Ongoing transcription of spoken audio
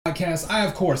Podcast. I,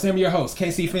 of course, am your host,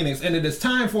 KC Phoenix, and it is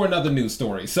time for another news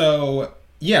story. So,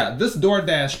 yeah, this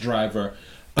DoorDash driver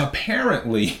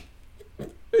apparently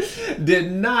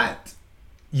did not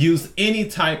use any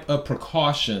type of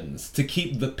precautions to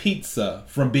keep the pizza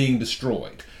from being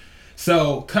destroyed.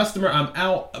 So, customer, I'm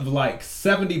out of like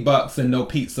 $70 and no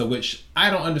pizza, which I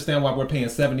don't understand why we're paying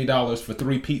 $70 for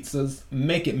 3 pizzas.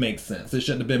 Make it make sense. It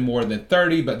shouldn't have been more than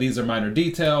 30, but these are minor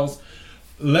details.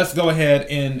 Let's go ahead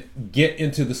and get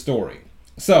into the story.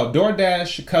 So,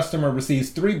 DoorDash customer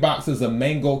receives 3 boxes of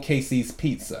Mango Casey's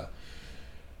pizza.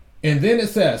 And then it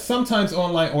says, sometimes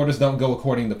online orders don't go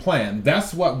according to plan.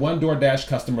 That's what one DoorDash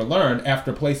customer learned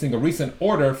after placing a recent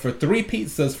order for 3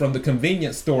 pizzas from the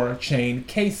convenience store chain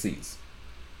Casey's.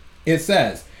 It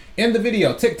says, in the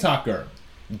video, TikToker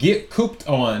Get Cooped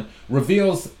On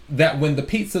reveals that when the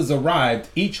pizzas arrived,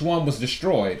 each one was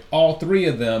destroyed. All 3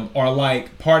 of them are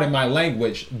like, pardon my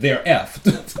language, they're effed.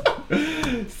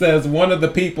 Says one of the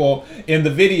people in the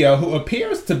video who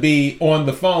appears to be on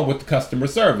the phone with the customer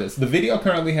service. The video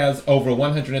currently has over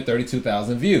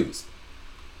 132,000 views.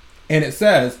 And it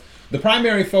says, the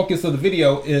primary focus of the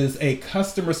video is a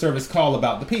customer service call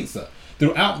about the pizza.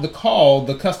 Throughout the call,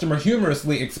 the customer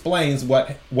humorously explains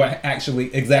what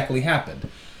actually exactly happened,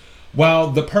 while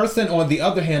the person on the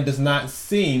other hand does not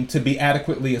seem to be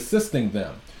adequately assisting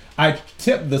them. I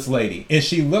tipped this lady, and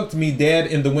she looked me dead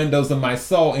in the windows of my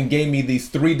soul and gave me these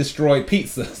 3 destroyed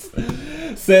pizzas,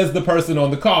 says the person on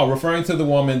the call, referring to the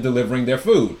woman delivering their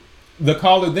food. The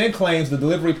caller then claims the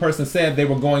delivery person said they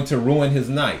were going to ruin his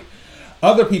night.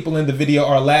 Other people in the video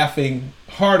are laughing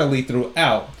heartily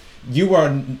throughout. You are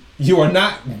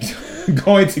not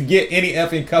going to get any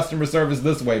effing customer service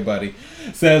this way, buddy,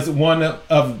 says one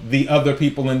of the other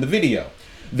people in the video.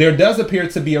 There does appear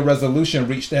to be a resolution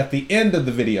reached at the end of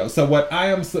the video. So what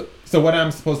I'm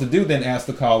supposed to do then, asked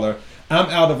the caller,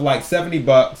 I'm out of like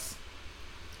 $70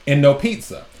 and no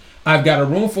pizza. I've got a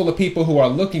room full of people who are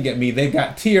looking at me. They've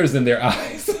got tears in their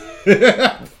eyes.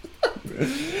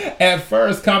 At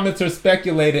first, commenters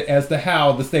speculated as to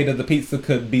how the state of the pizza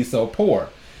could be so poor.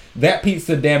 That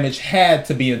pizza damage had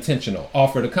to be intentional,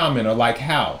 offered a commenter, like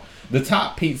how. The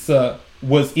top pizza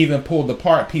was even pulled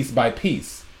apart piece by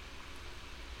piece.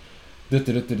 It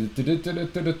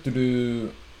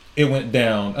went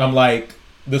down. I'm like,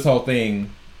 this whole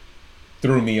thing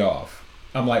threw me off.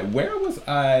 I'm like, where was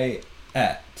I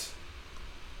at?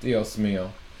 Dios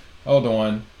mío. Hold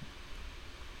on.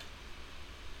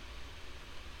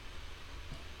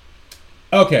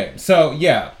 Okay, so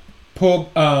yeah.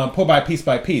 Pull by piece.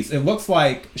 It looks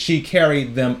like she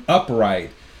carried them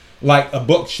upright like a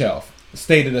bookshelf,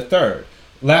 stated a third.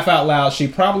 Laugh out loud, she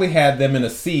probably had them in a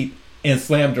seat and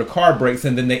slammed her car brakes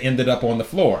and then they ended up on the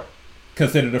floor,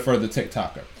 considered a further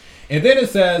TikToker. And then it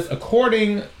says,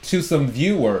 according to some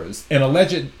viewers and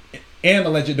alleged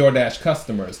DoorDash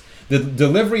customers, the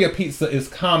delivery of pizza is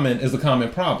a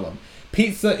common problem.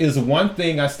 Pizza is one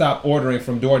thing I stopped ordering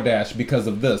from DoorDash because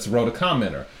of this, wrote a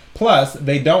commenter. Plus,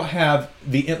 they don't have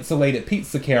the insulated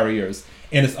pizza carriers,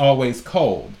 and it's always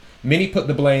cold. Many put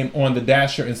the blame on the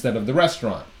dasher instead of the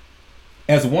restaurant.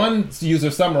 As one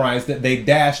user summarized it, they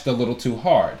dashed a little too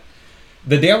hard.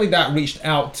 The Daily Dot reached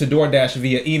out to DoorDash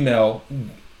via email,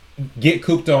 Get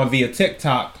Cooped On via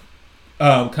TikTok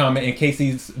comment, and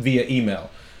Casey's via email.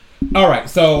 All right,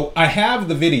 so I have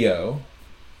the video,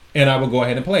 and I will go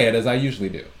ahead and play it as I usually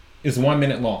do. It's 1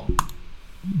 minute long.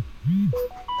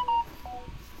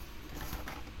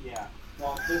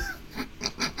 Well, I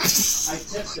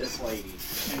tipped this lady,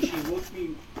 and she looked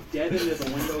me dead into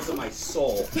the windows of my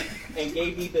soul and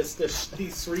gave me these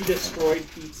 3 destroyed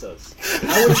pizzas.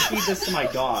 I would feed this to my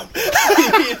dog.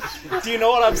 Do you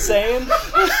know what I'm saying?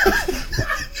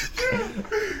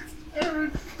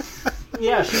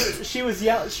 Yeah, she was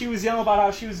yelling about how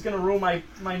she was gonna ruin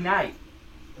my night.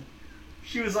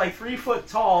 She was like 3 foot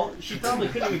tall. She probably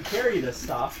couldn't even carry this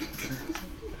stuff.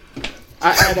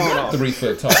 I don't know. 3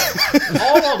 foot tall.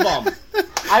 All of them.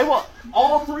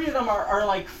 All 3 of them are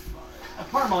like,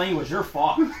 pardon my language, you're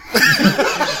fucked. You're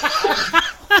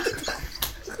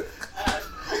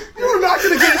not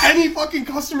gonna get any fucking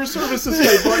customer service this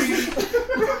way, buddy.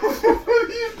 What are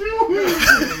you doing?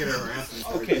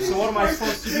 Okay, so what am I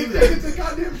supposed to do then? It's a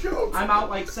goddamn joke. I'm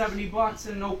out like $70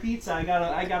 and no pizza. I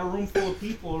got a room full of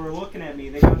people who are looking at me.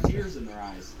 They got tears in their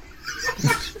eyes.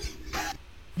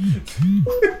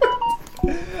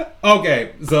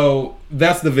 Okay, so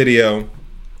that's the video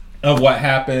of what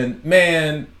happened.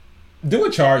 Man, do a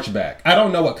chargeback. I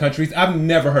don't know what countries. I've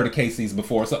never heard of Casey's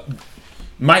before, so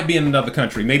might be in another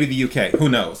country, maybe the UK. Who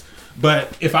knows?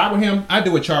 But if I were him, I'd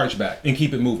do a chargeback and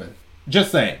keep it moving.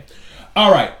 Just saying.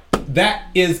 All right, That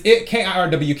is it.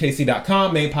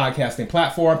 KIRWKC.com, main podcasting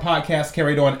platform. Podcasts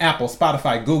carried on Apple,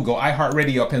 Spotify, Google,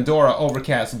 iHeartRadio, Pandora,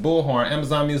 Overcast, Bullhorn,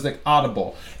 Amazon Music,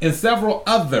 Audible, and several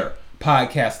other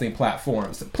podcasting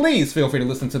platforms. Please feel free to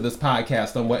listen to this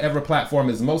podcast on whatever platform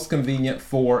is most convenient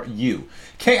for you.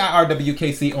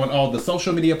 KIRWKC on all the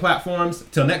social media platforms.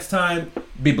 Till next time,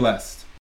 be blessed.